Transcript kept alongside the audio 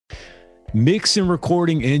Mix and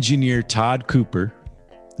recording engineer Todd Cooper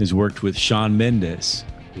has worked with Shawn Mendes,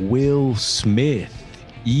 Will Smith,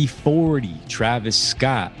 E40, Travis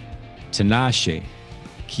Scott, Tinashe,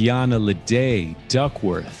 Kiana Lede,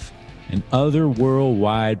 Duckworth, and other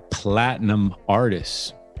worldwide platinum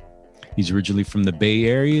artists. He's originally from the Bay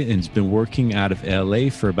Area and has been working out of LA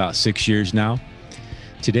for about 6 years now.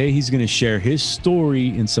 Today, he's going to share his story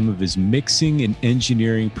and some of his mixing and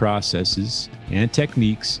engineering processes and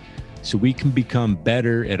techniques so we can become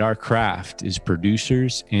better at our craft as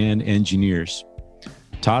producers and engineers.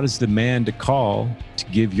 Todd is the man to call to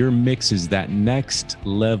give your mixes that next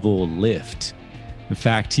level lift. In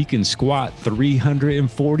fact, he can squat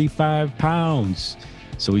 345 pounds,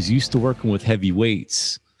 so he's used to working with heavy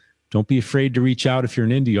weights. Don't be afraid to reach out if you're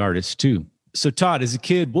an indie artist too. So Todd, as a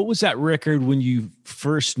kid, what was that record when you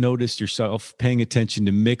first noticed yourself paying attention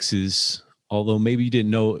to mixes, although maybe you didn't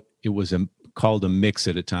know it was called a mix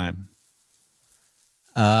at a time?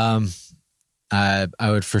 I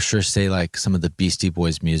would for sure say like some of the Beastie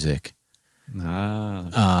Boys music.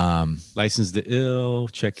 License to Ill,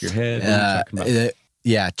 Check Your Head.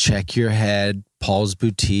 Check Your Head, Paul's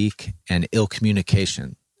Boutique, and Ill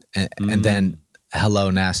Communication. And then Hello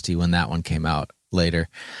Nasty when that one came out later.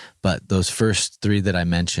 But those first three that I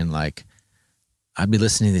mentioned, like I'd be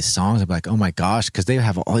listening to these songs, I'd be like, oh my gosh, because they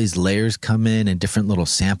have all these layers come in and different little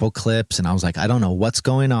sample clips. And I was like, I don't know what's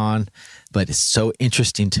going on, but it's so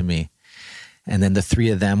interesting to me. And then the three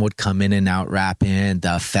of them would come in and out rapping,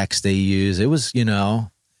 the effects they use. It was, I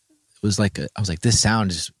was like, this sound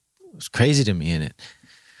was crazy to me in it.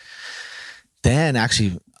 Then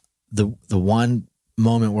actually the one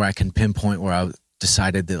moment where I can pinpoint where I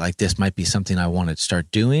decided that like this might be something I wanted to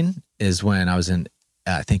start doing is when I was in,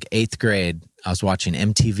 I think 8th grade. I was watching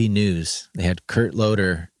MTV News. They had Kurt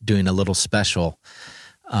Loder doing a little special.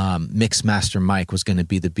 Mixmaster Mike was going to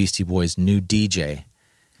be the Beastie Boys' new DJ.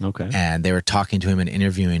 Okay. And they were talking to him and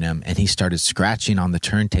interviewing him, and he started scratching on the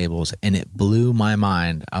turntables, and it blew my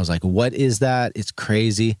mind. I was like, what is that? It's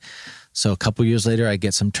crazy. So a couple years later, I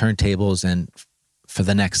get some turntables, and for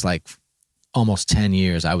the next like almost 10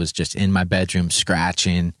 years, I was just in my bedroom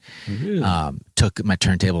scratching. Really? Took my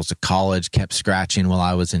turntables to college, kept scratching while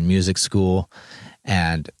I was in music school.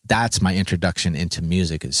 And that's my introduction into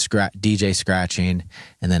music is DJ scratching,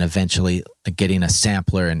 and then eventually getting a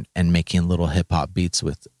sampler and making little hip hop beats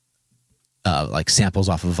with like samples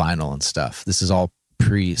off of vinyl and stuff. This is all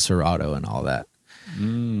pre-Serato and all that.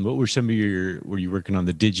 What were some of were you working on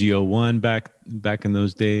the Digi-01 back in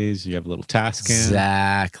those days? You have a little Tascam?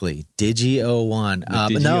 Exactly.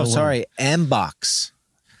 Digi-01. No, sorry, M-Box.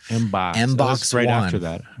 M-Box right 1. After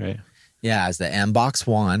that, right? Yeah, it's the M-Box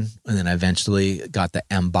 1, and then I eventually got the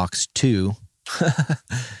M-Box 2.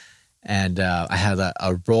 And I had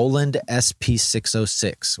a Roland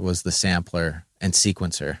SP606 was the sampler and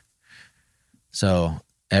sequencer. So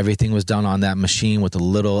everything was done on that machine with a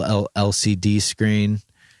little LCD screen.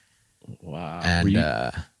 Wow. And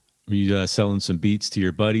were you selling some beats to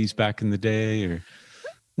your buddies back in the day? Or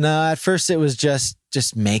no, at first it was just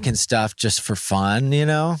making stuff just for fun,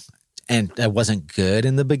 and I wasn't good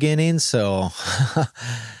in the beginning. So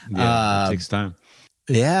yeah, it takes time.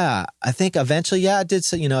 Yeah, I think eventually, I did.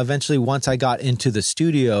 So, eventually once I got into the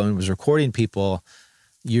studio and was recording people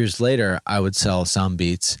years later, I would sell some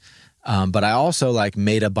beats. But I also like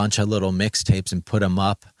made a bunch of little mixtapes and put them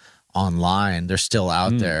up online. They're still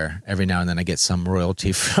out there. Every now and then I get some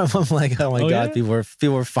royalty from them. Like, oh my God, yeah?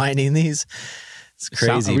 people are finding these. It's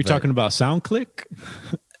crazy. Are we talking about SoundClick?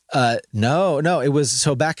 No. It was,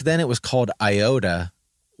 so back then it was called IOTA,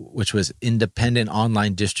 which was Independent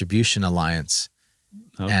Online Distribution Alliance.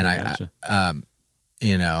 Okay, and gotcha.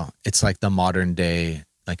 It's like the modern day,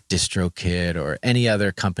 like DistroKid or any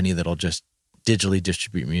other company that'll just digitally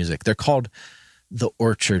distribute music. They're called The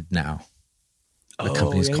Orchard now. The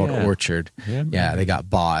company's called Orchard. Yeah, they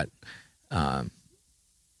got bought. And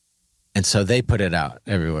so they put it out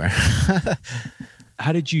everywhere.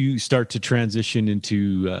 How did you start to transition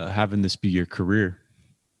into having this be your career?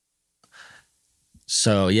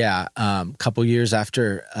 So a couple years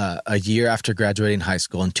after, a year after graduating high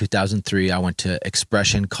school in 2003, I went to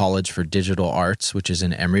Expression College for Digital Arts, which is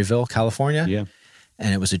in Emeryville, California. Yeah.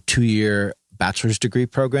 And it was a 2-year bachelor's degree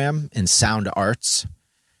program in sound arts.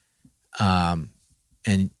 And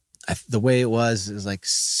the way it was like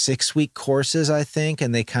 6-week courses, I think,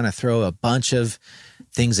 and they kind of throw a bunch of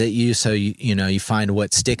things at you. So, you find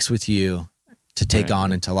what sticks with you to take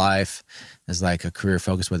on into life as like a career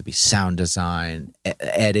focus, whether it be sound design,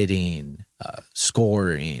 editing,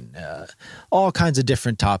 scoring, all kinds of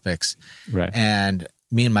different topics. Right. And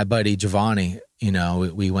me and my buddy Giovanni,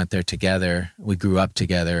 we went there together. We grew up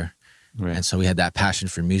together. Right. And so we had that passion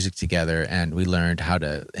for music together, and we learned how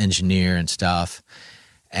to engineer and stuff.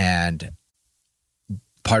 And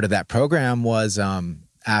part of that program was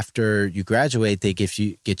after you graduate, they get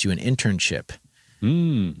you an internship.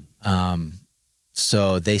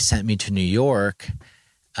 So they sent me to New York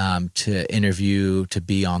to interview to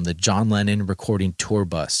be on the John Lennon recording tour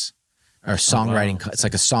bus, or songwriting. It's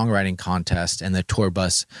like a songwriting contest, and the tour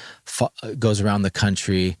bus goes around the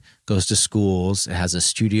country, goes to schools. It has a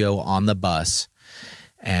studio on the bus,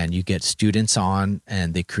 and you get students on,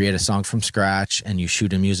 and they create a song from scratch, and you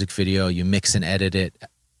shoot a music video, you mix and edit it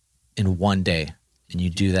in one day, and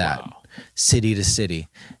you do that city to city.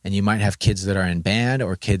 And you might have kids that are in band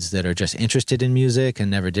or kids that are just interested in music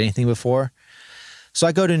and never did anything before. So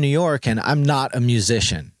I go to New York, and I'm not a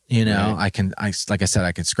musician. You know, right. Like I said,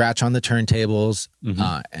 I can scratch on the turntables,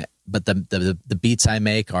 but the beats I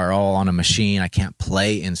make are all on a machine. I can't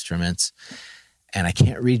play instruments, and I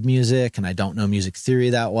can't read music, and I don't know music theory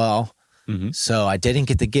that well. So I didn't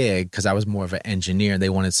get the gig because I was more of an engineer. They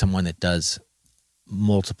wanted someone that does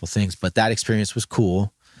multiple things, but that experience was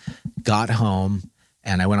cool. Got home,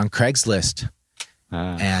 and I went on Craigslist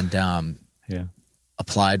and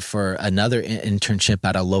applied for another internship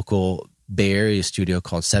at a local Bay Area studio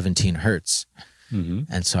called 17 Hertz.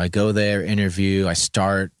 And so I go there, interview, I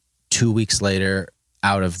start. 2 weeks later,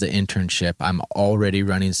 out of the internship, I'm already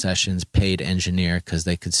running sessions, paid engineer, because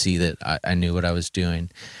they could see that I knew what I was doing.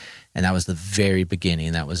 And that was the very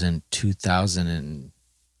beginning. That was in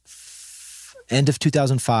end of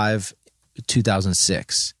 2005,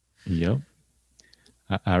 2006. Yep.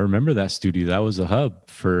 I remember that studio. That was a hub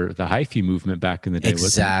for the hyphy movement back in the day.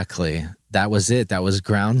 Exactly. Wasn't it? That was it. That was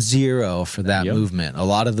ground zero for that movement. A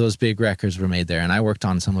lot of those big records were made there, and I worked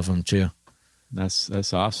on some of them too.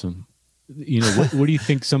 That's awesome. You know, what do you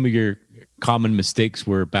think some of your common mistakes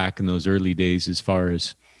were back in those early days as far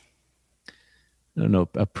as, I don't know,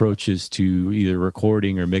 approaches to either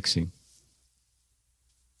recording or mixing?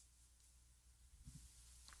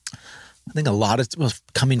 I think a lot of was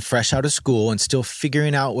coming fresh out of school and still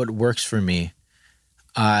figuring out what works for me.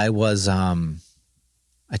 I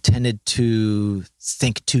tended to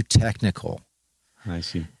think too technical. I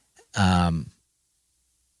see.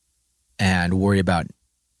 And worry about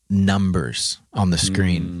numbers on the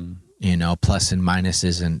screen, you know, plus and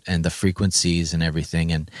minuses and the frequencies and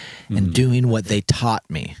everything, and doing what they taught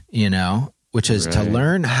me, you know, which is to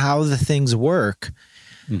learn how the things work.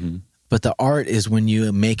 But the art is when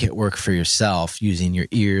you make it work for yourself using your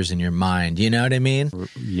ears and your mind. You know what I mean?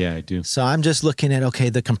 Yeah, I do. So I'm just looking at, okay,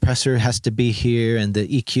 the compressor has to be here, and the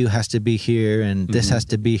EQ has to be here, and this has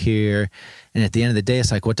to be here. And at the end of the day,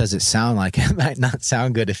 it's like, what does it sound like? It might not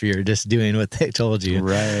sound good if you're just doing what they told you.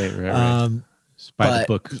 Right. By the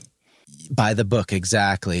book. By the book,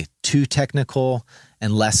 exactly. Too technical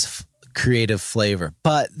and less creative flavor.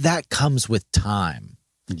 But that comes with time.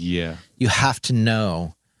 Yeah. You have to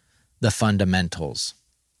know the fundamentals.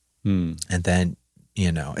 And then,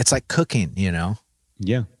 you know, it's like cooking, you know?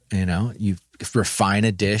 Yeah. You know, you refine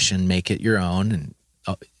a dish and make it your own. And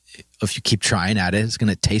if you keep trying at it, it's going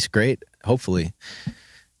to taste great, hopefully,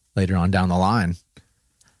 later on down the line.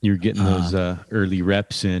 You're getting those early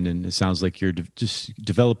reps in, and it sounds like you're just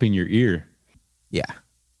developing your ear. Yeah.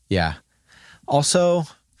 Yeah. Also,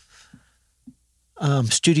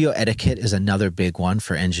 studio etiquette is another big one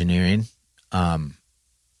for engineering.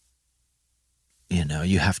 You know,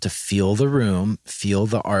 you have to feel the room, feel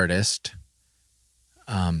the artist,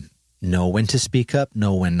 know when to speak up,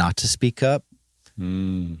 know when not to speak up.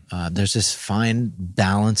 There's this fine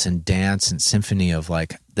balance and dance and symphony of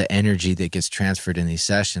like the energy that gets transferred in these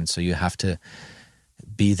sessions. So you have to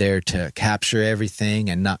be there to capture everything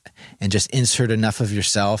and just insert enough of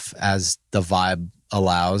yourself as the vibe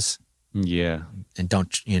allows. Yeah. And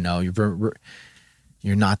don't, you know, you're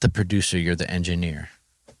not the producer, you're the engineer.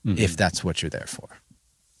 If that's what you're there for.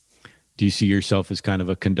 Do you see yourself as kind of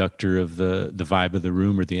a conductor of the vibe of the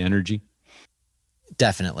room or the energy?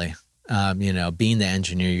 Definitely. You know, being the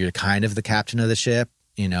engineer, you're kind of the captain of the ship.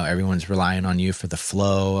 You know, everyone's relying on you for the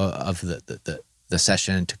flow of the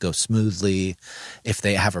session to go smoothly. If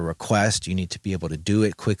they have a request, you need to be able to do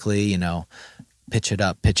it quickly, you know, pitch it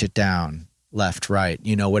up, pitch it down, left, right,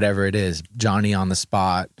 you know, whatever it is, Johnny on the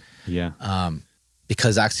spot. Yeah.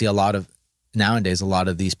 Because actually nowadays, a lot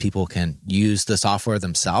of these people can use the software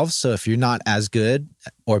themselves. So if you're not as good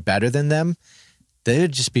or better than them, they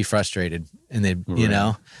would just be frustrated, and you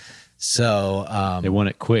know, so they want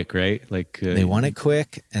it quick, right? Like they want it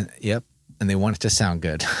quick, and they want it to sound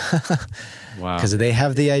good. Wow, because they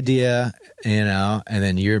have the idea, you know, and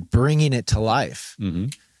then you're bringing it to life. You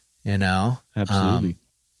know, absolutely.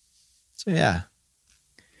 So yeah.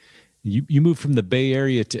 You moved from the Bay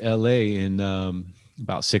Area to LA in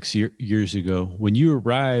about 6 years ago. When you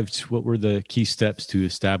arrived, what were the key steps to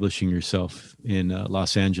establishing yourself in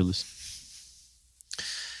Los Angeles?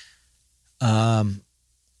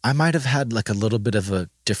 I might have had like a little bit of a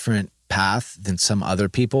different path than some other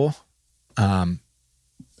people.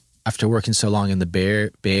 After working so long in the Bay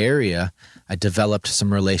Area, I developed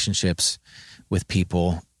some relationships with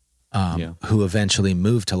people who eventually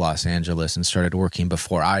moved to Los Angeles and started working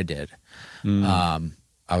before I did. I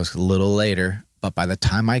was a little later, but by the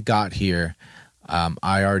time I got here,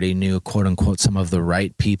 I already knew, quote unquote, some of the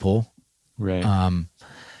right people. Right.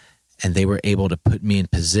 And they were able to put me in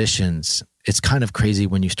positions. It's kind of crazy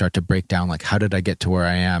when you start to break down, like, how did I get to where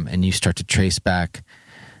I am? And you start to trace back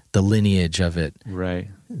the lineage of it. Right.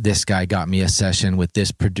 This guy got me a session with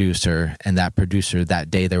this producer, and that producer, that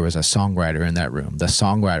day there was a songwriter in that room. The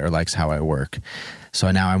songwriter likes how I work. So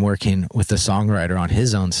now I'm working with the songwriter on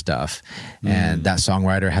his own stuff. And that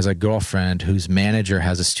songwriter has a girlfriend whose manager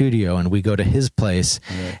has a studio, and we go to his place,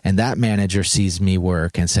 and that manager sees me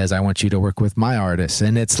work and says, I want you to work with my artists.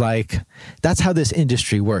 And it's like, that's how this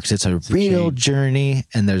industry works. It's a real journey,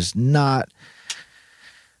 and there's not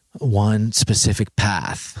one specific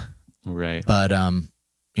path. Right. But,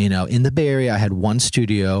 you know, in the Bay Area, I had one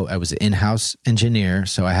studio. I was an in-house engineer,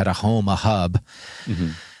 so I had a home, a hub.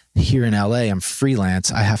 Here in LA, I'm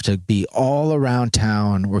freelance. I have to be all around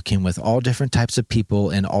town working with all different types of people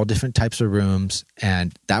in all different types of rooms.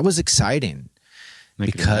 And that was exciting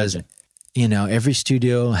because, you know, every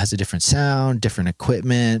studio has a different sound, different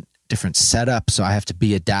equipment, different setup. So I have to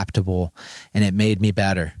be adaptable, and it made me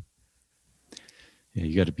better. Yeah,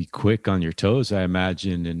 you got to be quick on your toes, I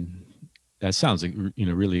imagine. And that sounds like, you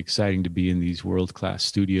know, really exciting to be in these world-class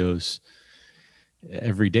studios.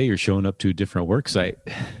 Every day you're showing up to a different work site.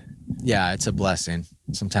 Yeah, it's a blessing.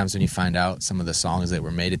 Sometimes when you find out some of the songs that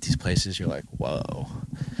were made at these places, you're like, whoa.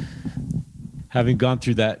 Having gone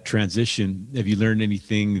through that transition, have you learned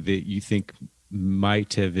anything that you think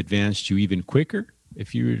might have advanced you even quicker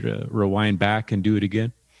if you were to rewind back and do it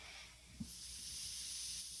again?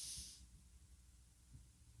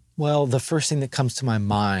 Well, the first thing that comes to my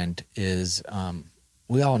mind is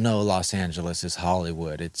we all know Los Angeles is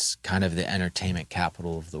Hollywood. It's kind of the entertainment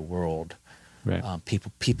capital of the world. Right.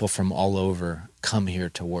 People from all over come here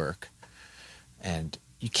to work. And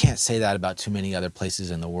you can't say that about too many other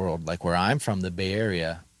places in the world. Like where I'm from, the Bay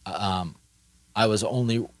Area, I was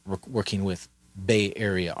only working with Bay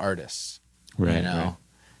Area artists. Right. You know, right.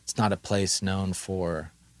 It's not a place known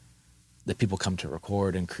for that people come to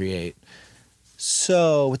record and create.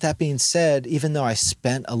 So with that being said, even though I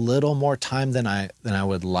spent a little more time than I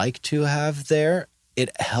would like to have there, it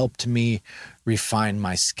helped me refine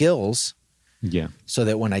my skills. Yeah. So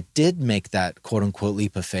that when I did make that quote unquote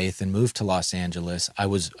leap of faith and move to Los Angeles, I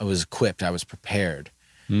was equipped, I was prepared.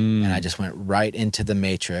 And I just went right into the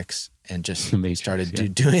matrix and just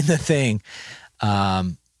started doing the thing.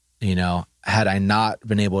 You know, had I not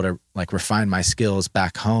been able to like refine my skills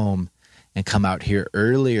back home and come out here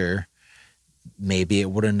earlier, maybe it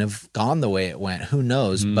wouldn't have gone the way it went. Who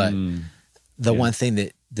knows? But the one thing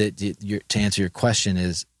that to answer your question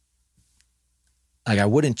is, like, I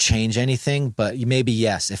wouldn't change anything, but maybe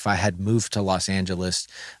yes, if I had moved to Los Angeles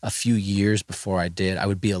a few years before I did, I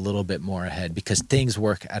would be a little bit more ahead because things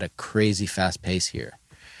work at a crazy fast pace here,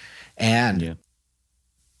 and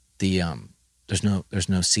there's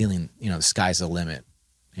no ceiling. You know, the sky's the limit.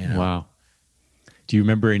 You know? Wow. Do you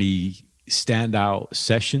remember any standout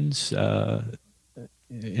sessions?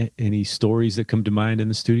 Any stories that come to mind in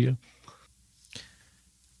the studio?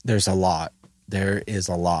 There's a lot. There is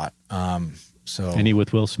a lot. So any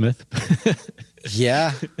with Will Smith?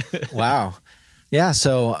 Yeah. Wow. Yeah.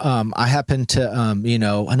 So I happen to, you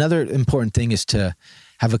know, another important thing is to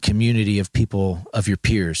have a community of people, of your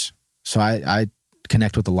peers. So I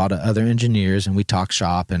connect with a lot of other engineers, and we talk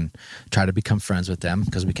shop and try to become friends with them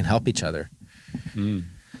because we can help each other.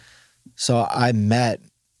 So I met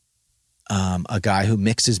a guy who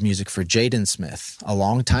mixes music for Jaden Smith a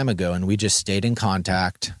long time ago, and we just stayed in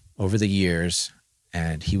contact over the years,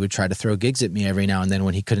 and he would try to throw gigs at me every now and then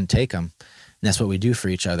when he couldn't take them. And that's what we do for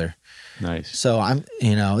each other. Nice. So I'm,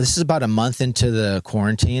 you know, this is about a month into the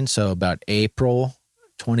quarantine. So about April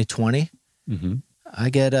 2020, I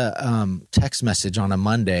get a text message on a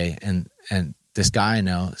Monday, and this guy I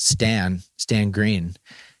know, Stan Green,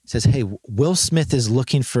 says, "Hey, Will Smith is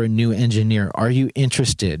looking for a new engineer. Are you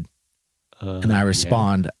interested?" And I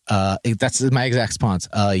respond, that's my exact response.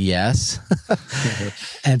 Yes.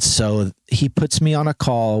 And so he puts me on a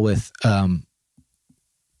call with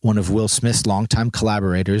one of Will Smith's longtime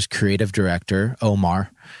collaborators, creative director, Omar.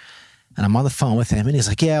 And I'm on the phone with him, and he's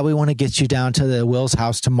like, yeah, we want to get you down to the Will's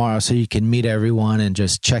house tomorrow so you can meet everyone and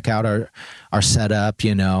just check out our setup.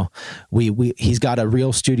 You know, he's got a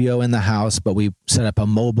real studio in the house, but we set up a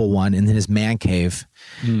mobile one in his man cave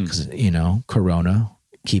because, you know, Corona,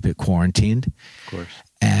 keep it quarantined. Of course.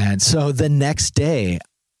 And so the next day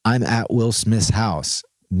I'm at Will Smith's house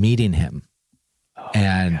meeting him.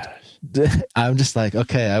 And I'm just like,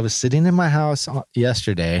 okay, I was sitting in my house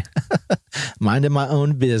yesterday, minding my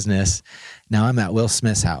own business. Now I'm at Will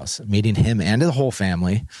Smith's house, meeting him and the whole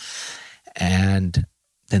family. And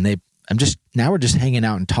then now we're just hanging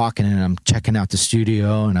out and talking, and I'm checking out the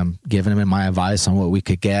studio, and I'm giving them my advice on what we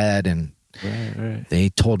could get. And they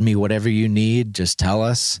told me, whatever you need, just tell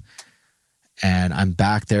us. And I'm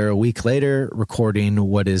back there a week later recording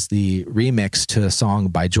what is the remix to a song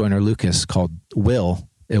by Joyner Lucas called Will.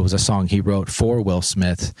 It was a song he wrote for Will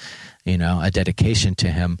Smith, you know, a dedication to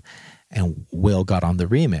him. And Will got on the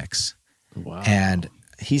remix. Wow. And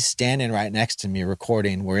he's standing right next to me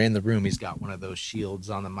recording. We're in the room. He's got one of those shields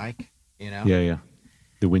on the mic, you know? Yeah.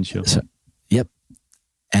 The windshield. So, yep.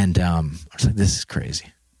 And I was like, this is crazy.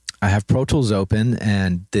 I have Pro Tools open,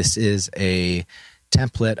 and this is a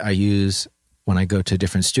template I use when I go to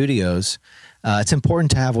different studios. It's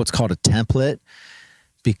important to have what's called a template,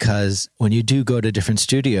 because when you do go to different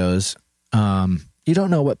studios, you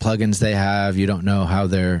don't know what plugins they have. You don't know how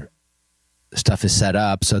their stuff is set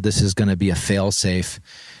up. So this is going to be a fail-safe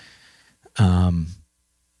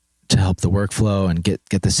to help the workflow and get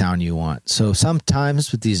the sound you want. So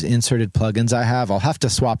sometimes with these inserted plugins I have, I'll have to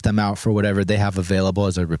swap them out for whatever they have available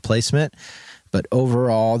as a replacement. But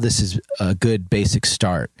overall, this is a good basic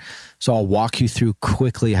start. So I'll walk you through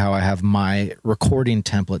quickly how I have my recording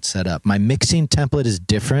template set up. My mixing template is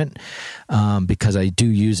different because I do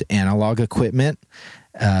use analog equipment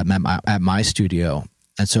at my studio.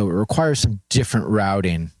 And so it requires some different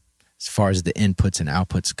routing as far as the inputs and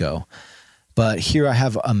outputs go. But here I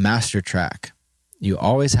have a master track. You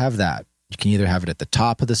always have that. You can either have it at the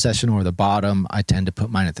top of the session or the bottom. I tend to put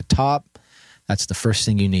mine at the top. That's the first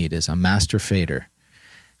thing you need, is a master fader.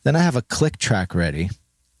 Then I have a click track ready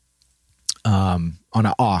on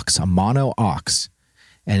an aux, a mono aux.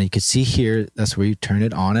 And you can see here, that's where you turn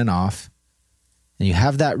it on and off. And you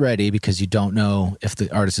have that ready because you don't know if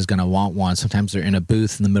the artist is going to want one. Sometimes they're in a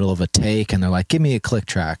booth in the middle of a take and they're like, give me a click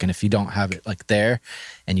track. And if you don't have it like there,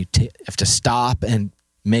 and you have to stop and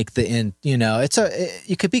make the in, you know,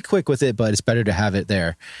 you could be quick with it, but it's better to have it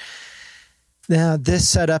there. Now this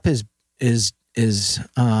setup is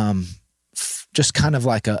just kind of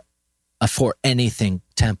like a for anything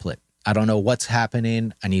template. I don't know what's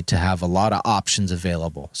happening. I need to have a lot of options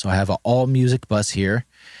available. So I have an all music bus here.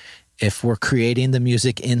 If we're creating the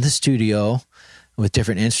music in the studio with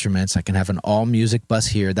different instruments, I can have an all music bus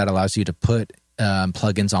here that allows you to put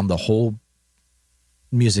plugins on the whole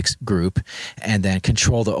music group and then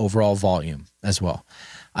control the overall volume as well.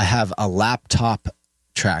 I have a laptop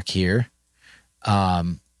track here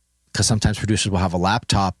because sometimes producers will have a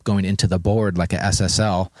laptop going into the board like a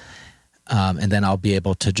SSL. And then I'll be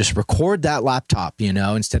able to just record that laptop, you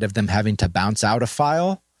know, instead of them having to bounce out a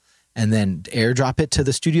file and then airdrop it to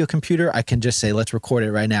the studio computer. I can just say, let's record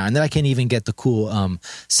it right now. And then I can even get the cool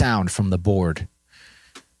sound from the board.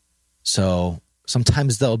 So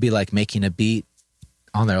sometimes they'll be like making a beat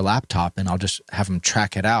on their laptop and I'll just have them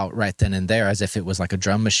track it out right then and there as if it was like a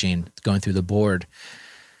drum machine going through the board.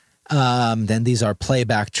 Then these are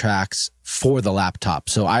playback tracks for the laptop.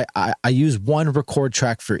 So I use one record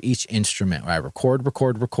track for each instrument. I record,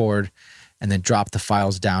 and then drop the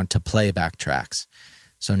files down to playback tracks.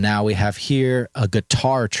 So now we have here a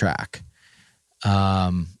guitar track.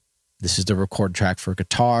 This is the record track for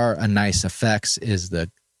guitar. A nice effects is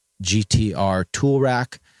the GTR tool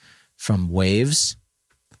rack from Waves.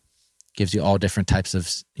 Gives you all different types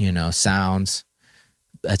of, you know, sounds.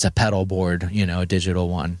 It's a pedal board, you know, a digital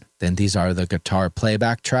one. Then these are the guitar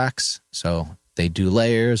playback tracks. So they do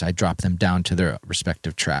layers. I drop them down to their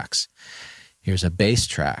respective tracks. Here's a bass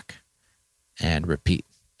track and repeat.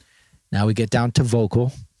 Now we get down to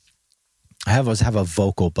vocal. I always have a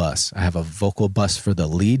vocal bus. I have a vocal bus for the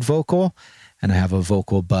lead vocal, and I have a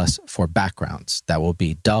vocal bus for backgrounds. That will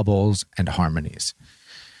be doubles and harmonies.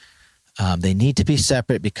 They need to be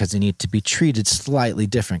separate because they need to be treated slightly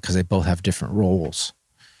different because they both have different roles.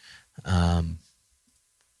 I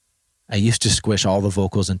used to squish all the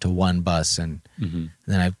vocals into one bus, and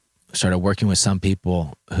then I started working with some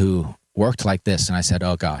people who worked like this, and I said,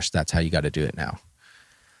 oh gosh, that's how you got to do it now.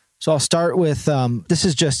 So I'll start with, this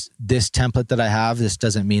is just this template that I have. This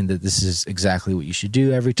doesn't mean that this is exactly what you should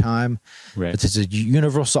do every time. Right. But this is a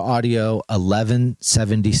Universal Audio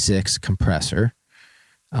 1176 compressor.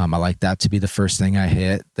 I like that to be the first thing I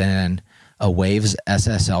hit. Then a Waves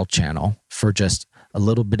SSL channel for just a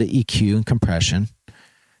little bit of EQ and compression.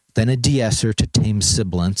 Then a de-esser to tame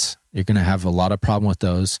sibilance. You're going to have a lot of problem with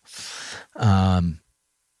those. Then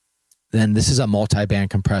this is a multi-band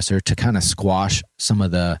compressor to kind of squash some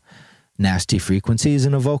of the nasty frequencies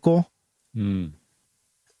in a vocal. Then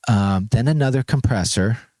another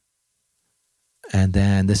compressor. And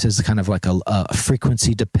then this is kind of like a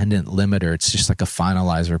frequency-dependent limiter. It's just like a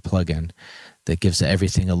finalizer plugin that gives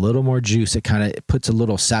everything a little more juice. It kind of puts a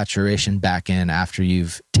little saturation back in after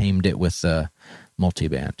you've tamed it with the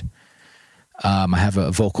multiband. I have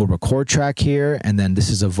a vocal record track here, and then this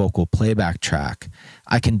is a vocal playback track.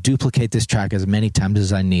 I can duplicate this track as many times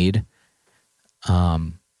as I need.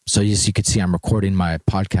 So as you can see, I'm recording my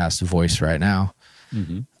podcast voice right now.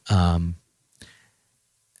 And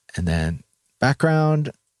then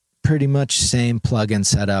background, pretty much same plugin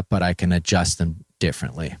setup, but I can adjust them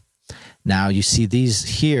differently. Now you see these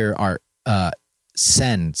here are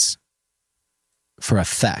sends for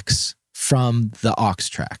effects from the aux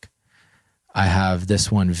track. I have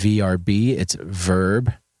this one VRB. It's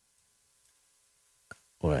verb.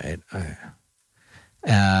 Wait. So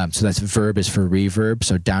that's verb is for reverb.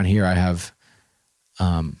 So down here I have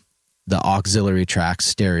the auxiliary track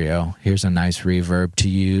stereo. Here's a nice reverb to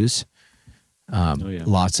use.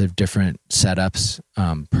 Lots of different setups,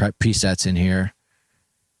 presets in here.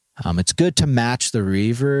 It's good to match the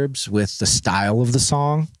reverbs with the style of the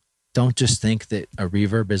song. Don't just think that a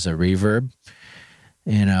reverb is a reverb.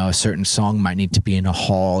 You know, a certain song might need to be in a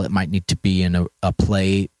hall. It might need to be in a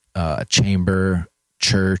plate, a chamber,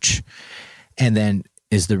 church. And then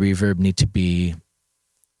is the reverb need to be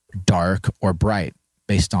dark or bright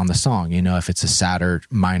based on the song? You know, if it's a sadder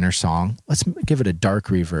minor song, let's give it a dark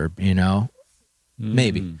reverb, you know?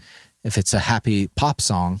 Maybe. If it's a happy pop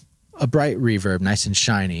song, a bright reverb, nice and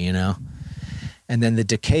shiny, you know? And then the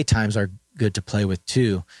decay times are good to play with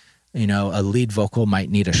too. You know, a lead vocal might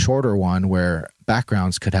need a shorter one where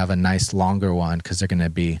backgrounds could have a nice longer one because they're going to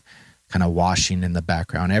be kind of washing in the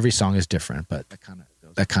background. Every song is different, but that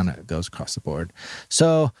kind of goes across the board.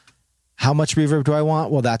 So how much reverb do I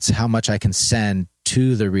want? Well, that's how much I can send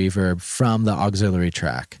to the reverb from the auxiliary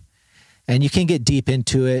track. And you can get deep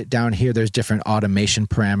into it. Down here, there's different automation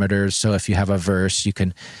parameters. So if you have a verse, you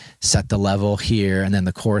can set the level here, and then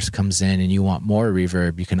the chorus comes in and you want more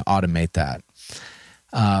reverb, you can automate that.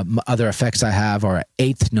 Other effects I have are an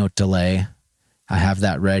eighth note delay. I have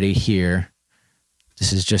that ready here.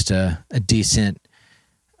 This is just a decent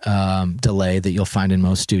delay that you'll find in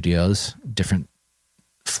most studios. Different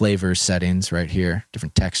flavor settings right here,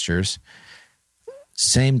 different textures.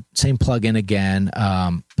 Same plugin again,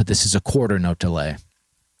 but this is a quarter note delay.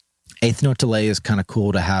 Eighth note delay is kind of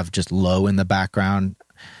cool to have just low in the background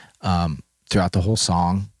throughout the whole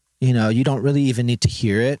song. You know, you don't really even need to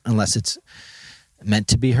hear it unless it's meant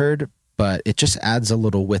to be heard, but it just adds a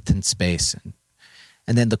little width and space.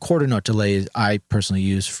 And then the quarter note delay I personally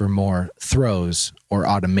use for more throws or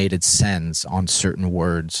automated sends on certain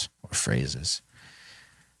words or phrases.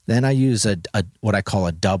 Then I use a what I call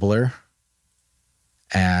a doubler.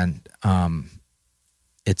 And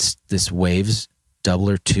it's this Waves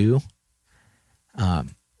Doubler 2.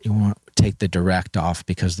 You want to take the direct off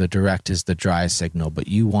because the direct is the dry signal, but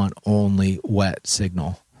you want only wet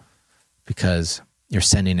signal because you're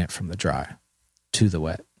sending it from the dry to the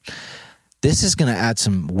wet. This is going to add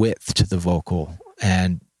some width to the vocal,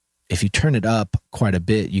 and if you turn it up quite a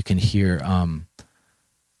bit, you can hear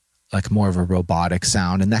like more of a robotic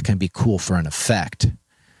sound, and that can be cool for an effect.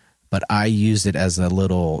 But I use it as a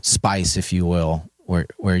little spice, if you will,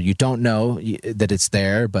 where you don't know that it's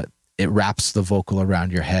there, but it wraps the vocal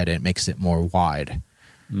around your head and it makes it more wide.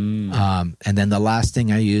 And then the last thing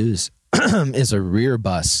I use is a rear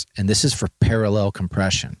bus, and this is for parallel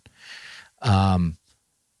compression.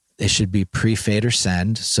 It should be pre-fade or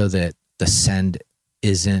send so that the send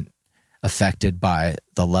isn't affected by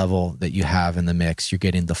the level that you have in the mix. You're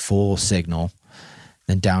getting the full signal.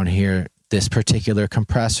 Then down here, this particular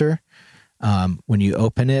compressor, when you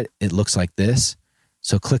open it, it looks like this.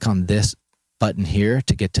 So click on this button here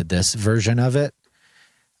to get to this version of it.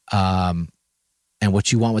 And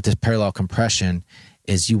what you want with this parallel compression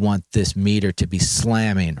is you want this meter to be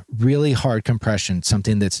slamming, really hard compression,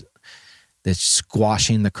 something that's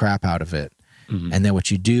squashing the crap out of it. And then what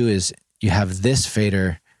you do is you have this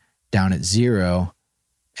fader down at 0,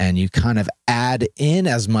 and you kind of add in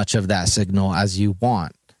as much of that signal as you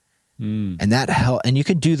want. And that help, and you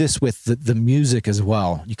can do this with the music as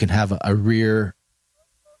well. You can have a rear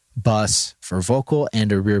bus for vocal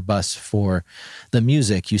and a rear bus for the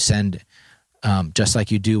music. You send just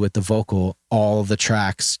like you do with the vocal, all the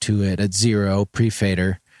tracks to it at 0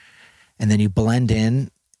 pre-fader, and then you blend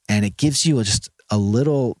in, and it gives you just a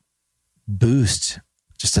little boost,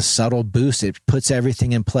 just a subtle boost. It puts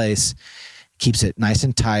everything in place, keeps it nice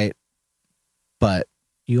and tight, but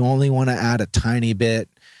you only want to add a tiny bit,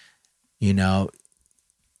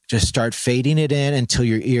 just start fading it in until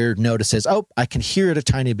your ear notices, oh, I can hear it a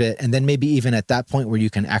tiny bit. And then maybe even at that point where you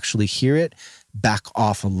can actually hear it, back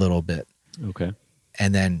off a little bit. Okay.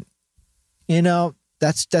 And then,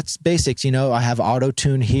 that's basics. I have auto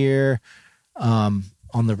tune here on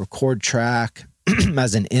the record track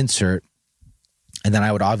as an insert. And then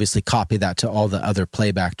I would obviously copy that to all the other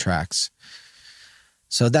playback tracks.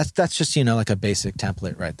 So that's just, like a basic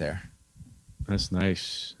template right there. That's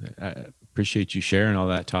nice. I appreciate you sharing all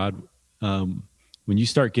that, Todd. When you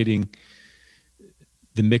start getting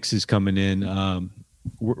the mixes coming in,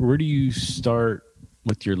 where do you start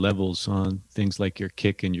with your levels on things like your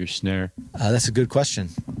kick and your snare? That's a good question.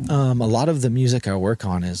 A lot of the music I work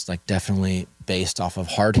on is like definitely based off of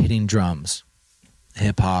hard-hitting drums,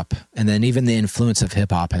 hip-hop, and then even the influence of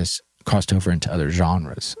hip-hop has crossed over into other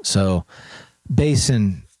genres. So bass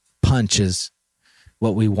and punch is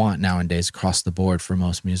what we want nowadays across the board for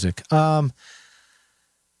most music.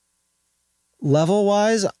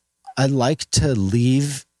 Level-wise, I like to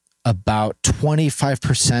leave about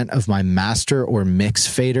 25% of my master or mix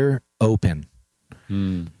fader open,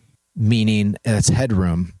 meaning it's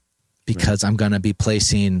headroom, because I'm going to be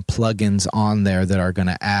placing plugins on there that are going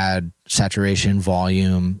to add saturation,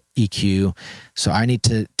 volume, EQ. So I need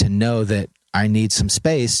to know that I need some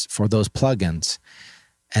space for those plugins.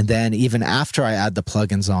 And then even after I add the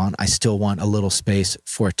plugins on, I still want a little space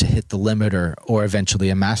for it to hit the limiter or eventually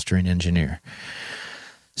a mastering engineer.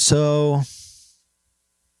 So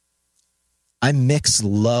I mix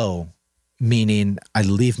low, meaning I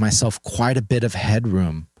leave myself quite a bit of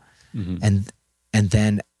headroom. And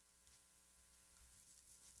then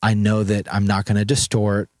I know that I'm not going to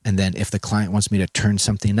distort. And then if the client wants me to turn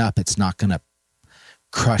something up, it's not going to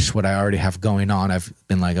crush what I already have going on. I've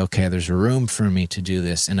been like, okay, there's room for me to do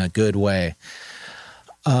this in a good way.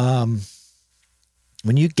 When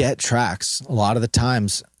you get tracks, a lot of the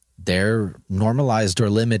times they're normalized or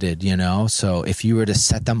limited, So if you were to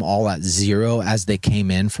set them all at 0 as they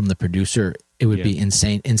came in from the producer, it would be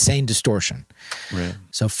insane distortion. Right.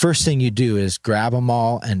 So first thing you do is grab them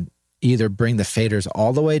all and either bring the faders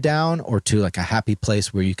all the way down or to like a happy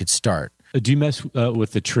place where you could start. Do you mess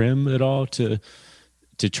with the trim at all to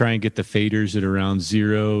try and get the faders at around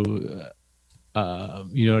 0?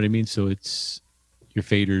 You know what I mean? So it's your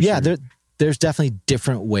faders. Yeah, there's definitely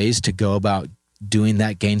different ways to go about doing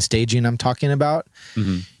that gain staging I'm talking about.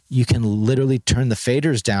 You can literally turn the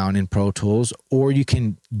faders down in Pro Tools, or you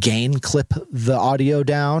can gain clip the audio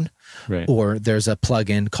down, right. Or there's a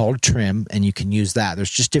plugin called Trim, and you can use that. There's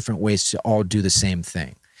just different ways to all do the same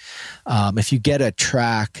thing. If you get a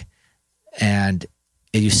track and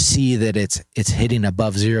you see that it's hitting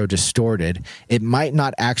above 0 distorted, it might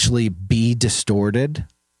not actually be distorted,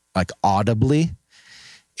 like audibly.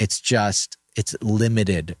 It's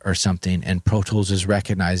limited or something, and Pro Tools is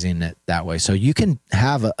recognizing it that way. So you can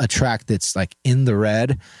have a track that's like in the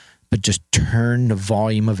red, but just turn the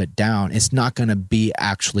volume of it down. It's not going to be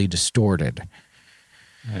actually distorted.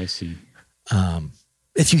 I see.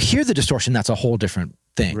 If you hear the distortion, that's a whole different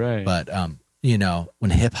thing. Right. But, when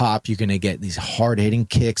hip hop, you're going to get these hard hitting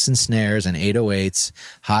kicks and snares and 808s,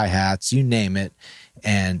 hi-hats, you name it.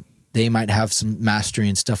 And they might have some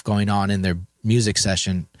mastering stuff going on in their music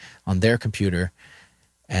session on their computer.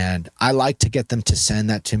 And I like to get them to send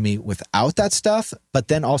that to me without that stuff, but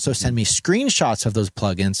then also send me screenshots of those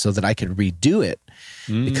plugins so that I could redo it,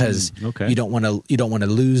 because you don't want to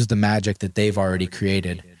lose the magic that they've already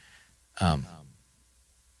created. So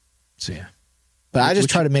yeah, but I just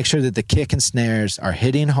try to make sure that the kick and snares are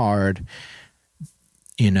hitting hard.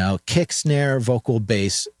 Kick, snare, vocal,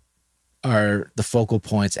 bass are the focal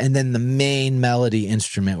points, and then the main melody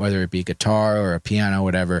instrument, whether it be guitar or a piano,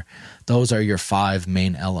 whatever, those are your 5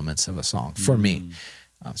 main elements of a song for me,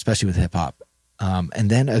 especially with hip hop.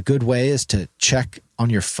 And then a good way is to check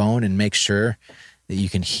on your phone and make sure that you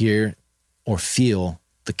can hear or feel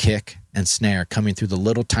the kick and snare coming through the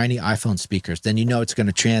little tiny iPhone speakers. Then it's going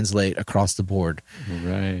to translate across the board,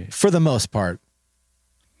 right? For the most part.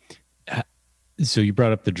 So you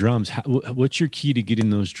brought up the drums. What's your key to getting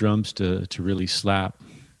those drums to really slap?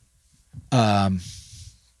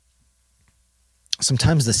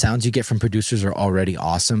 Sometimes the sounds you get from producers are already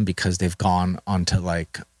awesome because they've gone onto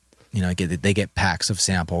they get packs of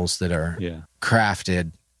samples that are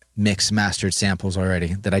crafted, mixed, mastered samples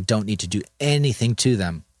already that I don't need to do anything to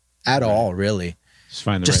them. at all, really. Just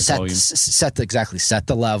find the right volume. Set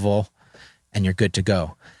the level, and you're good to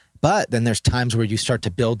go. But then there's times where you start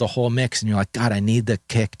to build the whole mix, and you're like, God, I need the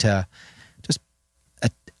kick to just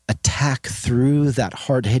attack through that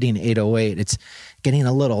hard-hitting 808. It's getting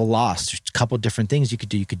a little lost. There's a couple different things you could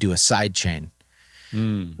do. You could do a side chain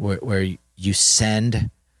where you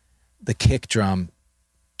send the kick drum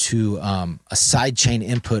to a side chain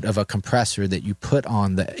input of a compressor that you put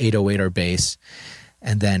on the 808 or bass,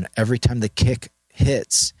 and then every time the kick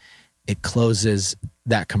hits, it closes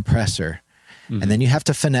that compressor. And then you have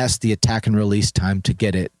to finesse the attack and release time to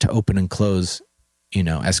get it to open and close,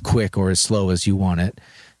 as quick or as slow as you want it.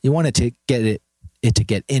 You want it to get it to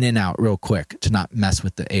get in and out real quick, to not mess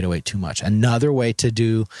with the 808 too much. Another way to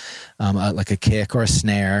do like a kick or a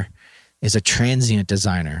snare is a transient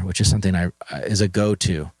designer, which is something is a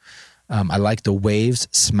go-to. I like the Waves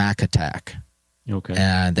Smack Attack. Okay.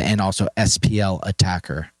 And also SPL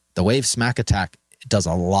Attacker. The Waves Smack Attack does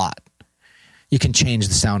a lot. You can change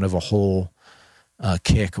the sound of a whole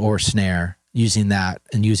kick or snare using that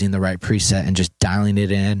and using the right preset and just dialing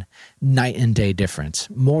it in. Night and day difference,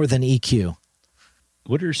 more than EQ.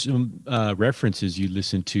 What are some references you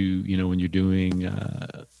listen to, when you're doing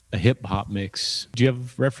a hip hop mix? Do you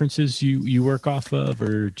have references you work off of,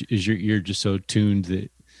 or is your ear just so tuned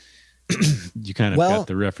that you kind of got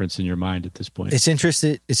the reference in your mind at this point? It's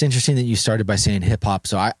interesting that you started by saying hip hop.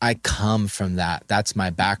 So I come from that. That's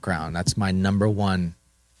my background. That's my number one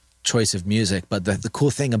choice of music. But the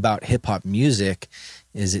cool thing about hip hop music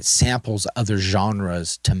is it samples other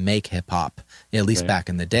genres to make hip hop, at least back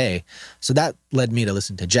in the day. So that led me to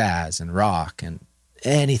listen to jazz and rock and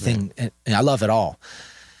anything. Right. And I love it all.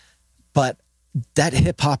 But that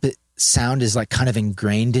hip hop sound is like kind of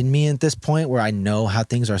ingrained in me at this point, where I know how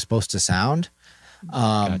things are supposed to sound.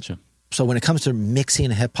 Gotcha. So when it comes to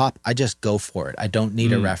mixing hip hop, I just go for it. I don't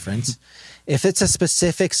need a reference. If it's a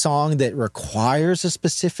specific song that requires a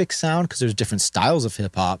specific sound, because there's different styles of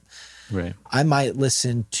hip hop, right, I might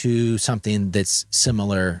listen to something that's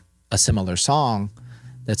a similar song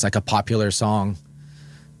that's like a popular song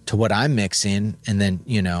to what I'm mixing, and then,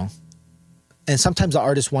 and sometimes the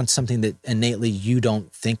artist wants something that innately you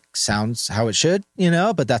don't think sounds how it should,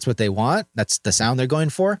 but that's what they want. That's the sound they're going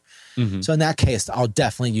for. Mm-hmm. So in that case, I'll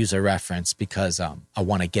definitely use a reference because I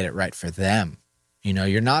want to get it right for them.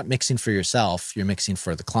 You're not mixing for yourself, you're mixing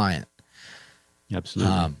for the client.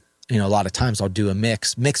 Absolutely. A lot of times I'll do a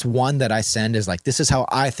mix one that I send is like, this is how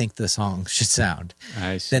I think the song should sound.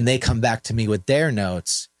 I see. Then they come back to me with their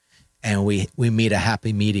notes and we meet a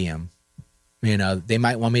happy medium. They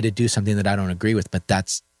might want me to do something that I don't agree with, but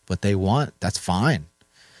that's what they want. That's fine.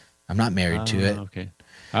 I'm not married to it. Okay.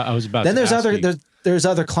 I was about then to there's there's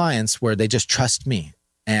other clients where they just trust me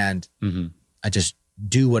and I just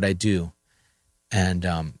do what I do. And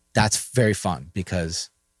that's very fun because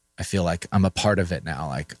I feel like I'm a part of it now.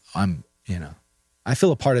 Like I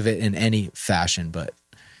feel a part of it in any fashion, but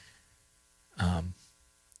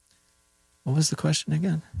what was the question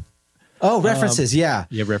again? Oh, references. Yeah,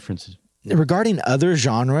 references. Regarding other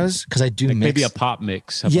genres, because I do mix. Maybe a pop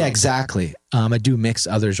mix. Yeah, exactly. I do mix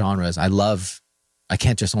other genres. I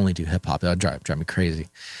can't just only do hip hop. That'll drive me crazy.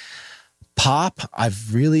 Pop,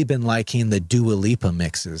 I've really been liking the Dua Lipa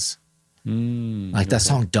mixes. That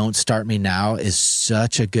song "Don't Start Me Now" is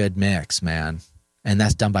such a good mix, man. And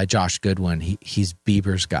that's done by Josh Goodwin. He's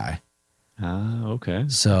Bieber's guy. Okay.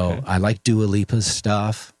 So I like Dua Lipa's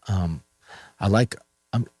stuff. I like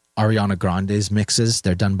Ariana Grande's mixes.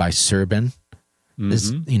 They're done by Serban.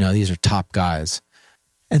 These are top guys.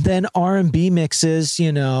 And then R&B mixes,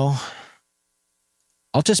 I'll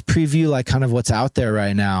just preview like kind of what's out there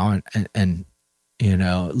right now and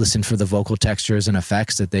listen for the vocal textures and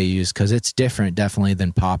effects that they use, because it's different definitely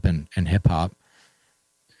than pop and hip hop.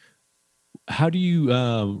 How do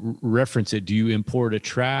you reference it? Do you import a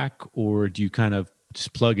track, or do you kind of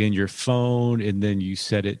just plug in your phone and then you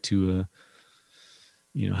set it to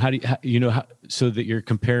so that you're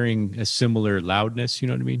comparing a similar loudness? You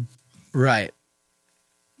know what I mean? Right.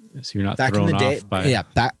 So you're not thrown off by... Yeah,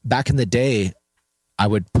 back in the day, I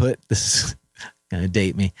would put this... Gonna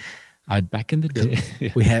date me. Back in the day,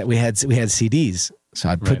 we had CDs, so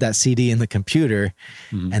I'd put that CD in the computer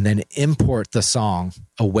and then import the song,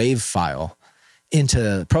 a WAV file,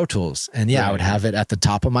 into Pro Tools, and I would have it at the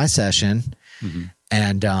top of my session,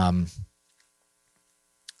 and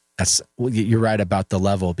you're right about the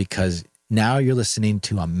level, because now you're listening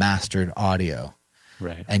to a mastered audio,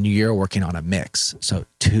 right? And you're working on a mix, so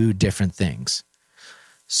two different things.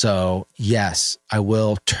 So yes, I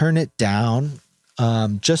will turn it down.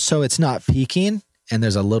 Just so it's not peaking and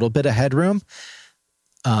there's a little bit of headroom.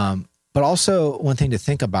 But also one thing to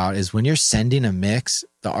think about is when you're sending a mix,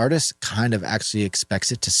 the artist kind of actually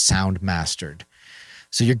expects it to sound mastered.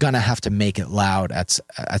 So you're going to have to make it loud at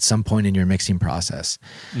some point in your mixing process.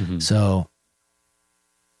 Mm-hmm. So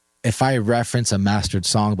if I reference a mastered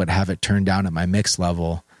song but have it turned down at my mix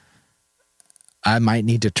level, I might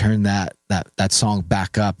need to turn that song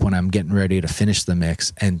back up when I'm getting ready to finish the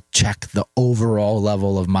mix and check the overall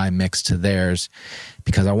level of my mix to theirs,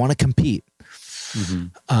 because I want to compete.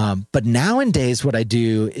 Mm-hmm. But nowadays what I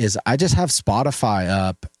do is I just have Spotify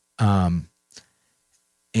up,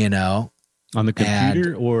 you know, on the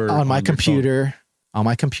computer or on my computer,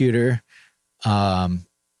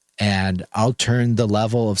 and I'll turn the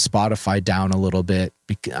level of Spotify down a little bit.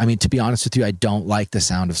 I mean, to be honest with you, I don't like the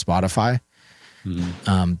sound of Spotify.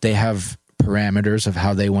 Mm-hmm. They have parameters of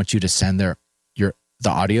how they want you to send the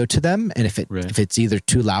audio to them, and if it's either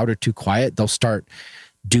too loud or too quiet, they'll start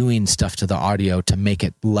doing stuff to the audio to make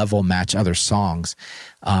it level match other songs.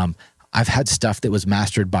 I've had stuff that was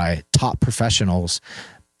mastered by top professionals,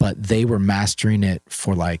 but they were mastering it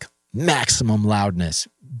for like maximum loudness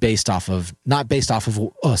not based off of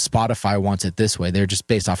Spotify wants it this way. They're just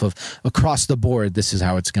based off of across the board, this is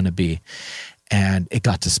how it's going to be. And it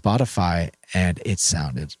got to Spotify and it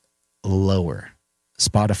sounded lower.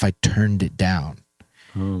 Spotify turned it down.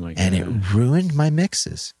 Oh my God. And it ruined my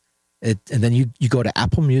mixes. And then you go to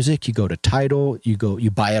Apple Music, you go to Tidal, you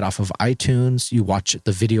buy it off of iTunes, you watch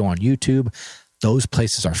the video on YouTube. Those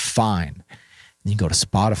places are fine. And you go to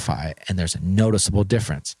Spotify and there's a noticeable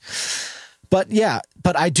difference. But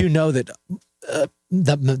I do know that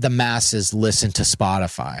the masses listen to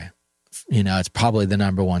Spotify. You know, it's probably the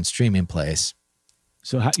number one streaming place.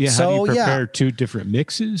 So how do you prepare two different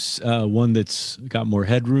mixes? One that's got more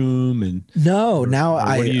headroom and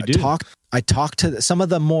I talked to some of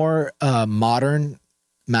the more modern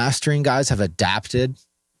mastering guys have adapted,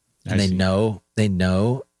 and they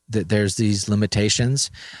know that there's these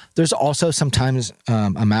limitations. There's also sometimes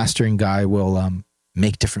a mastering guy will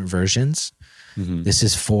make different versions. Mm-hmm. This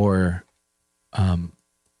is for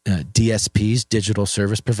DSPs, digital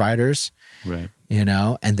service providers. Right. You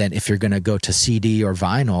know, and then if you're going to go to CD or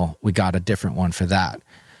vinyl, we got a different one for that.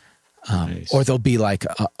 Nice. Or there'll be like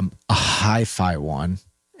a hi-fi one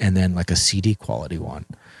and then like a CD quality one,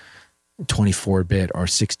 24-bit or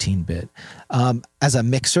 16-bit. As a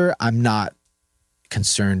mixer, I'm not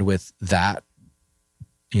concerned with that.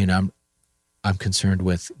 You know, I'm concerned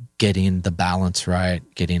with getting the balance right,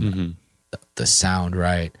 getting the sound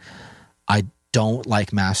right. I don't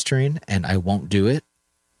like mastering and I won't do it.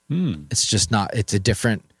 It's just not, it's a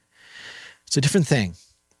different thing.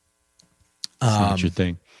 It's not your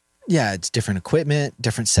thing. Yeah. It's different equipment,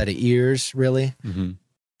 different set of ears, really.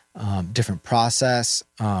 Mm-hmm. Different process.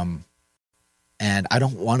 And I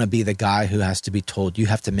don't want to be the guy who has to be told you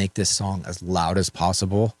have to make this song as loud as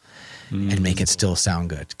possible and make it still sound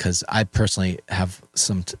good. Cause I personally have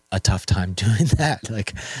a tough time doing that.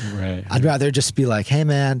 Like, I'd rather just be like, hey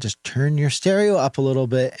man, just turn your stereo up a little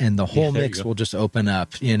bit and the whole mix will just open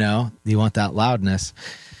up. You know, you want that loudness.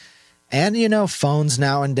 And, you know, phones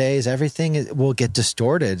nowadays, everything will get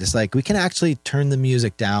distorted. It's like, we can actually turn the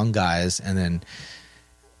music down, guys. And then,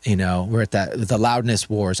 you know, we're at the loudness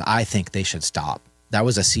wars. I think they should stop. That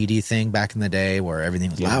was a CD thing back in the day where everything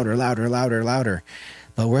was louder, louder, louder, louder.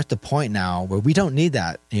 But we're at the point now where we don't need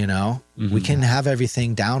that, you know? Mm-hmm. We can have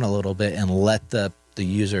everything down a little bit and let the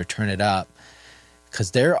user turn it up,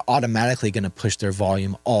 because they're automatically going to push their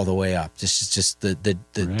volume all the way up. This is just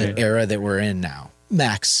the era that we're in now.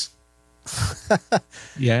 Max.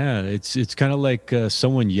 Yeah, it's kind of like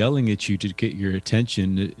someone yelling at you to get your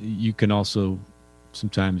attention. You can also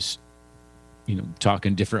sometimes, you know, talk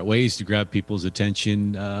in different ways to grab people's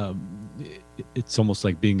attention. It's almost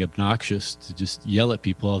like being obnoxious to just yell at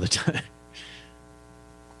people all the time.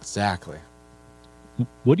 Exactly.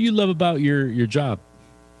 What do you love about your job?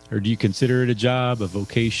 Or do you consider it a job, a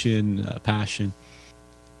vocation, a passion?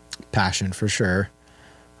 Passion, for sure.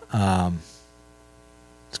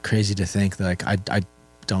 It's crazy to think that, like, I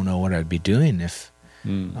don't know what I'd be doing if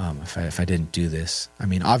I didn't do this. I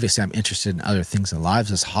mean, obviously I'm interested in other things in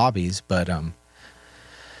lives as hobbies, but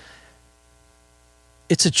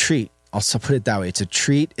it's a treat. I'll put it that way. It's a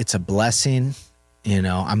treat. It's a blessing. You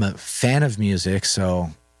know, I'm a fan of music, so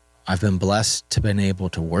I've been blessed to been able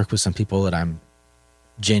to work with some people that I'm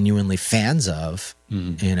genuinely fans of,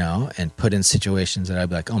 you know, and put in situations that I'd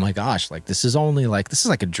be like, oh my gosh, like this is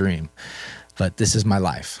like a dream, but this is my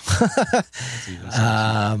life.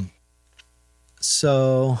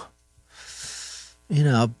 So, you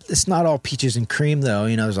know, it's not all peaches and cream though.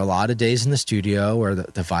 You know, there's a lot of days in the studio where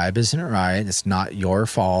the vibe isn't right. It's not your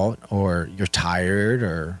fault, or you're tired,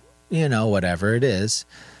 or whatever it is.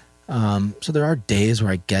 So there are days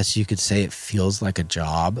where I guess you could say it feels like a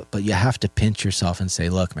job, but you have to pinch yourself and say,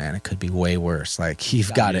 look, man, it could be way worse. Like,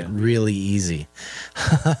 you've got it really easy.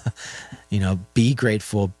 Be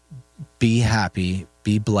grateful, be happy,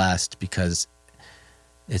 be blessed, because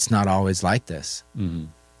it's not always like this. Mm-hmm.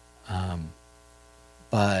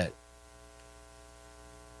 But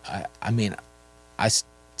I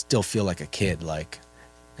still feel like a kid, like,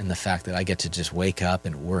 in the fact that I get to just wake up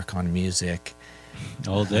and work on music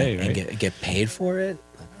all day, right? And get paid for it.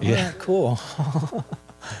 Yeah, cool.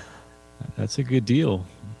 That's a good deal.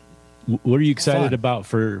 What are you excited about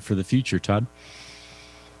for the future, Todd?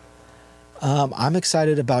 I'm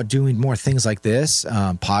excited about doing more things like this,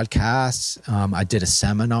 podcasts. I did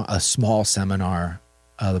a small seminar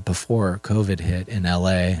before COVID hit in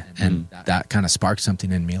LA, and that kind of sparked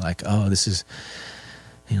something in me, like, oh, this is,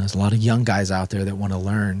 there's a lot of young guys out there that want to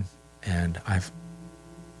learn, and I've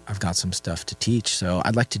got some stuff to teach. So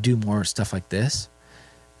I'd like to do more stuff like this,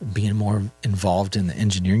 being more involved in the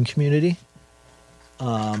engineering community.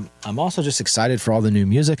 I'm also just excited for all the new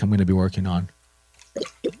music I'm going to be working on.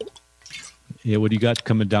 Yeah, what do you got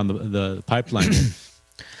coming down the pipeline?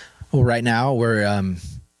 Well, right now we're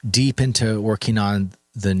deep into working on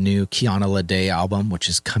the new Kiana Lede album, which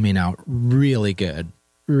is coming out really good.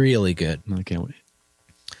 Really good. I can't wait.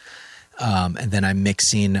 And then I'm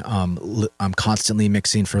mixing, I'm constantly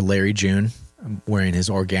mixing for Larry June. I'm wearing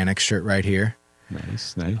his organic shirt right here.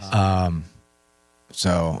 Nice.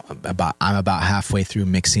 So I'm about halfway through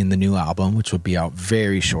mixing the new album, which will be out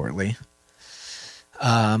very shortly.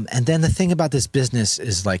 And then the thing about this business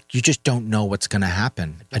is, like, you just don't know what's going to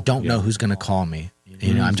happen. I don't know who's going to call me.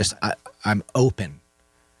 I'm open.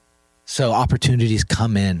 So opportunities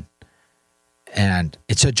come in, and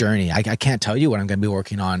it's a journey. I can't tell you what I'm going to be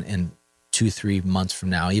working on in 2-3 months from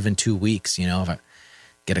now, even 2 weeks. If I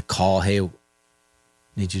get a call, hey,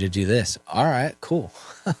 need you to do this. All right, cool.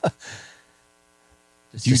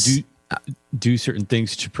 Do you do certain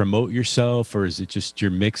things to promote yourself, or is it just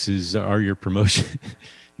your mixes are your promotion,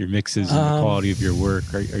 your mixes and the quality of your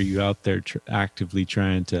work? Are you out there actively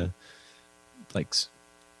trying to, like,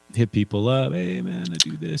 hit people up? Hey, man, I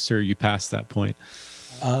do this, or are you past that point?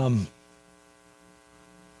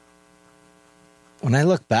 When I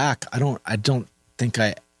look back, I don't think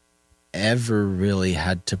I ever really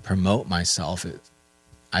had to promote myself.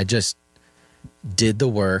 I just did the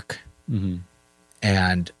work,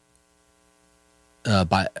 and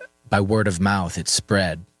by word of mouth, it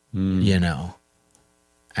spread. And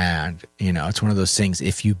it's one of those things.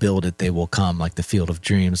 If you build it, they will come. Like the Field of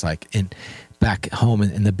Dreams. Like back at home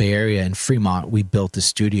in the Bay Area in Fremont, we built the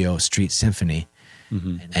studio, Street Symphony,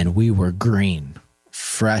 and we were green,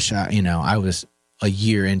 fresh out. I was a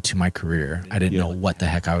year into my career. I didn't know what the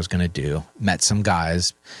heck I was going to do. Met some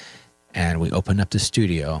guys, and we opened up the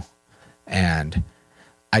studio, and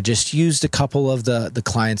I just used a couple of the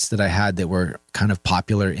clients that I had that were kind of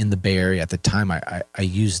popular in the Bay Area at the time. I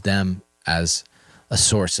used them as a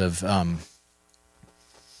source of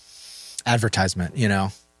advertisement,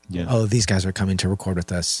 Oh, these guys are coming to record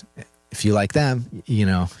with us. If you like them, you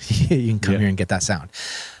can come here and get that sound.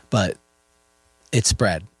 But it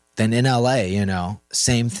spread. Then in LA,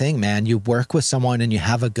 same thing, man. You work with someone and you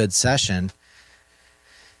have a good session,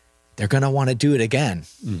 they're going to want to do it again.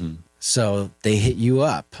 So they hit you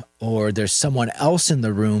up, or there's someone else in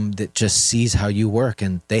the room that just sees how you work,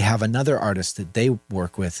 and they have another artist that they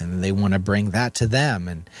work with, and they want to bring that to them.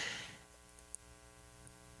 And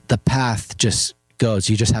the path just goes.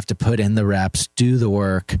 You just have to put in the reps, do the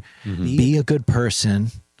work, be a good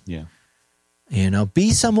person. Yeah.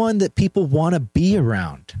 Be someone that people want to be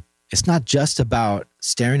around. It's not just about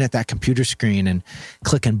staring at that computer screen and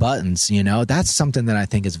clicking buttons. That's something that I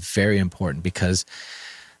think is very important, because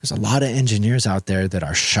there's a lot of engineers out there that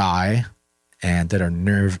are shy and that are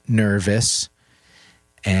nervous,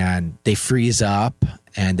 and they freeze up,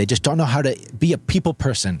 and they just don't know how to be a people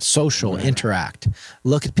person, social, interact,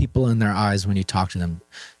 look at people in their eyes when you talk to them,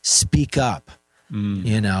 speak up,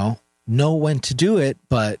 know when to do it,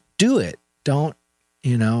 but do it. Don't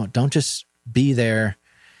just be there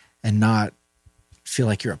and not feel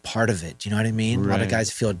like you're a part of it. Do you know what I mean? Right. A lot of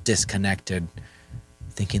guys feel disconnected,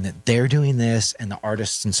 thinking that they're doing this and the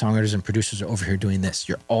artists and songwriters and producers are over here doing this.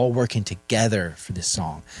 You're all working together for this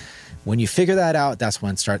song. When you figure that out, that's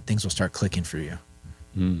when things will start clicking for you.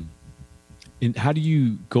 And how do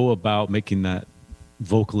you go about making that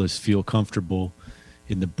vocalist feel comfortable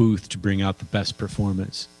in the booth to bring out the best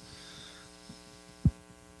performance?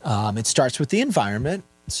 It starts with the environment.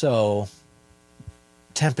 So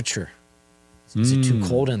temperature. Is it too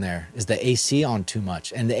cold in there? Is the AC on too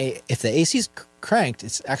much? And if the AC is cranked,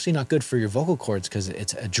 it's actually not good for your vocal cords because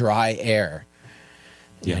it's a dry air,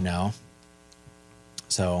 you know?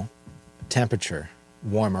 So temperature,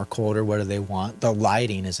 warmer, colder, what do they want? The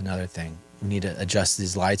lighting is another thing. You need to adjust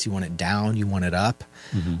these lights. You want it down, you want it up.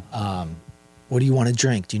 What do you want to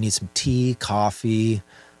drink? Do you need some tea, coffee,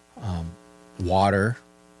 water,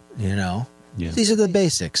 you know? Yeah. These are the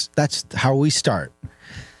basics. That's how we start.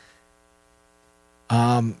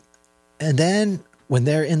 And then when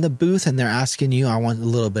they're in the booth and they're asking you, I want a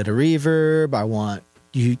little bit of reverb, I want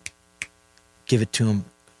you give it to them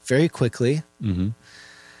very quickly.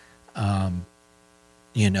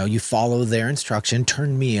 You know, you follow their instruction,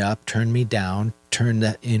 turn me up, turn me down, turn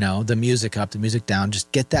the, you know, the music up, the music down,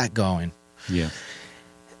 just get that going. Yeah.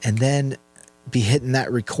 And then be hitting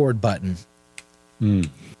that record button.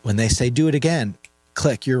 When they say do it again,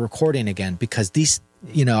 click, you're recording again, because these,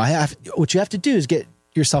 you know, what you have to do is get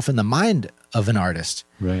yourself in the mind of an artist.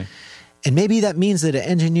 Right. And maybe that means that an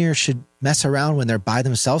engineer should mess around when they're by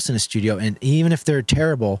themselves in a studio, and even if they're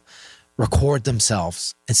terrible, record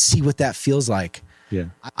themselves and see what that feels like. Yeah.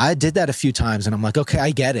 I did that a few times and I'm like, okay,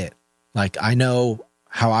 I get it. Like, I know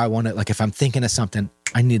how I want it. Like, if I'm thinking of something,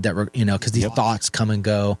 I need that, you know, because these thoughts come and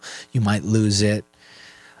go. You might lose it.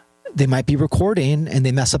 They might be recording and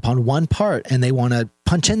they mess up on one part and they want to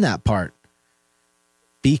punch in that part.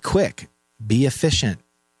 Be quick, be efficient,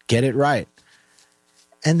 get it right.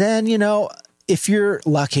 And then, you know, if you're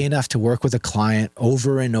lucky enough to work with a client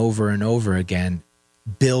over and over and over again,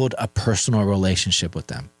 build a personal relationship with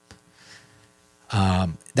them.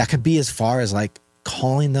 That could be as far as like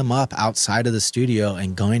calling them up outside of the studio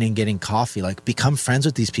and going and getting coffee. Like, become friends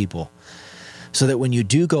with these people so that when you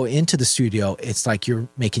do go into the studio, it's like you're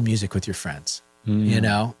making music with your friends. You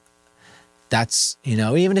know, that's, you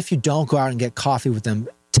know, even if you don't go out and get coffee with them,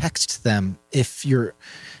 text them. If you're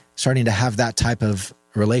starting to have that type of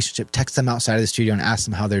relationship, text them outside of the studio and ask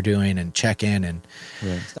them how they're doing and check in and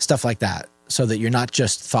stuff like that. So that you're not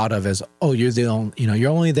just thought of as, oh, you're the only, you know,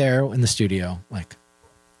 you're only there in the studio. Like,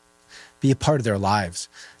 be a part of their lives.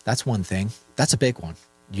 That's one thing. That's a big one.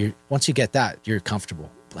 Once you get that, you're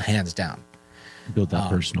comfortable, hands down. Build that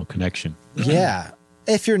personal connection. Yeah.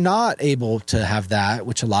 If you're not able to have that,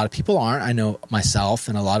 which a lot of people aren't, I know myself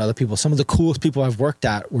and a lot of other people, some of the coolest people I've worked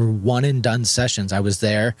at were one and done sessions. I was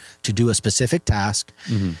there to do a specific task.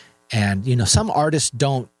 And, you know, some artists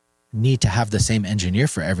don't need to have the same engineer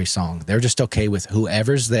for every song. They're just okay with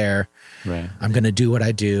whoever's there. Right. I'm going to do what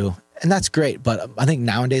I do. And that's great. But I think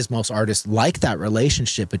nowadays most artists like that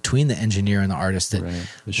relationship between the engineer and the artist, that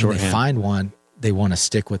when they find one, they want to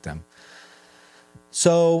stick with them.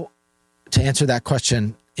 So to answer that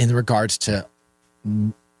question in regards to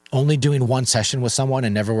only doing one session with someone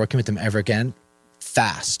and never working with them ever again,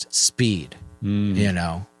 fast, speed, you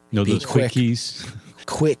know. No, those quick keys.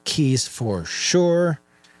 Quick keys for sure.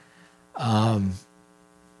 And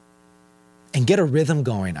get a rhythm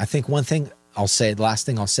going. I think one thing I'll say, the last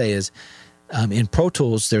thing I'll say is, in Pro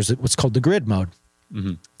Tools, there's what's called the grid mode.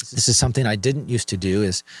 This is something I didn't used to do,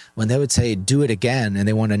 is when they would say, do it again, and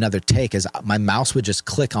they want another take, is my mouse would just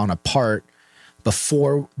click on a part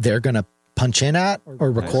before they're going to punch in at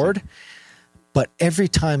or record. But every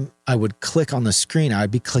time I would click on the screen,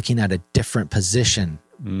 I'd be clicking at a different position.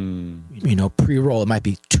 You know, pre-roll, it might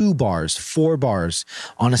be 2 bars, 4 bars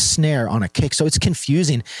on a snare, on a kick. So it's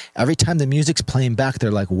confusing. Every time the music's playing back,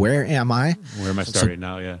 they're like, where am I? Where am I starting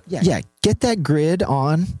now? Yeah. Get that grid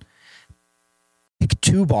on. Pick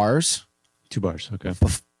 2 bars. 2 bars. Okay.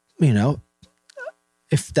 You know,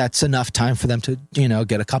 if that's enough time for them to, you know,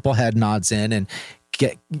 get a couple head nods in and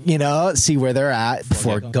get, you know, see where they're at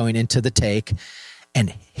before going into the take,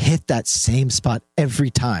 and hit that same spot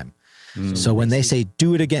every time. So when they say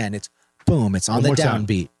do it again, it's boom, it's on the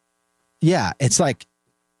downbeat. Yeah, it's like,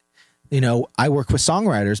 you know, I work with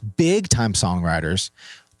songwriters, big time songwriters,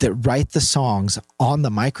 that write the songs on the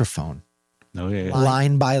microphone,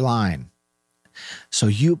 line by line. So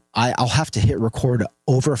I'll have to hit record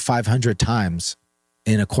over 500 times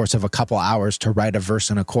in a course of a couple hours to write a verse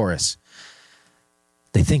and a chorus.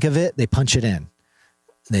 They think of it, they punch it in.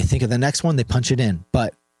 They think of the next one, they punch it in.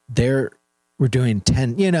 But we're doing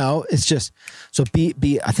 10, you know, it's just, so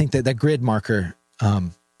I think that grid marker,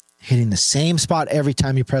 hitting the same spot every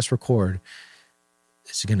time you press record,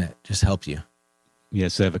 is going to just help you.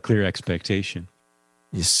 Yes, have a clear expectation.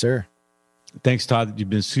 Yes, sir. Thanks, Todd.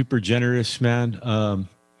 You've been super generous, man.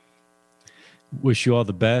 Wish you all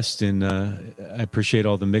the best. And I appreciate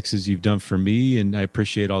all the mixes you've done for me. And I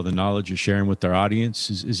appreciate all the knowledge you're sharing with our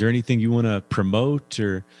audience. Is there anything you want to promote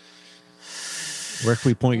or Where can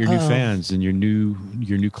we point your new fans and your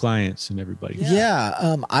new clients and everybody?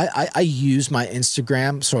 I use my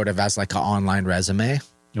Instagram sort of as like an online resume.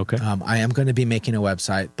 Okay. I am going to be making a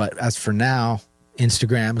website, but as for now,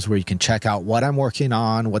 Instagram is where you can check out what I'm working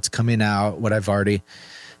on, what's coming out, what I've already,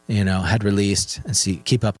 had released, and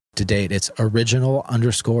keep up to date. It's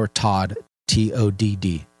original_Todd,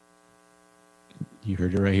 TODD. You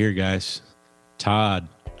heard it right here, guys. Todd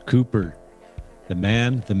Cooper, the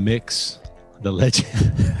man, the mix, the legend.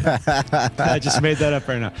 I just made that up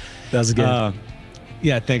right now. That was good.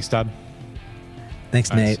 Yeah, thanks, Todd.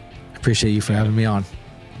 Thanks, Nate. Appreciate you for having me on.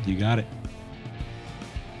 You got it.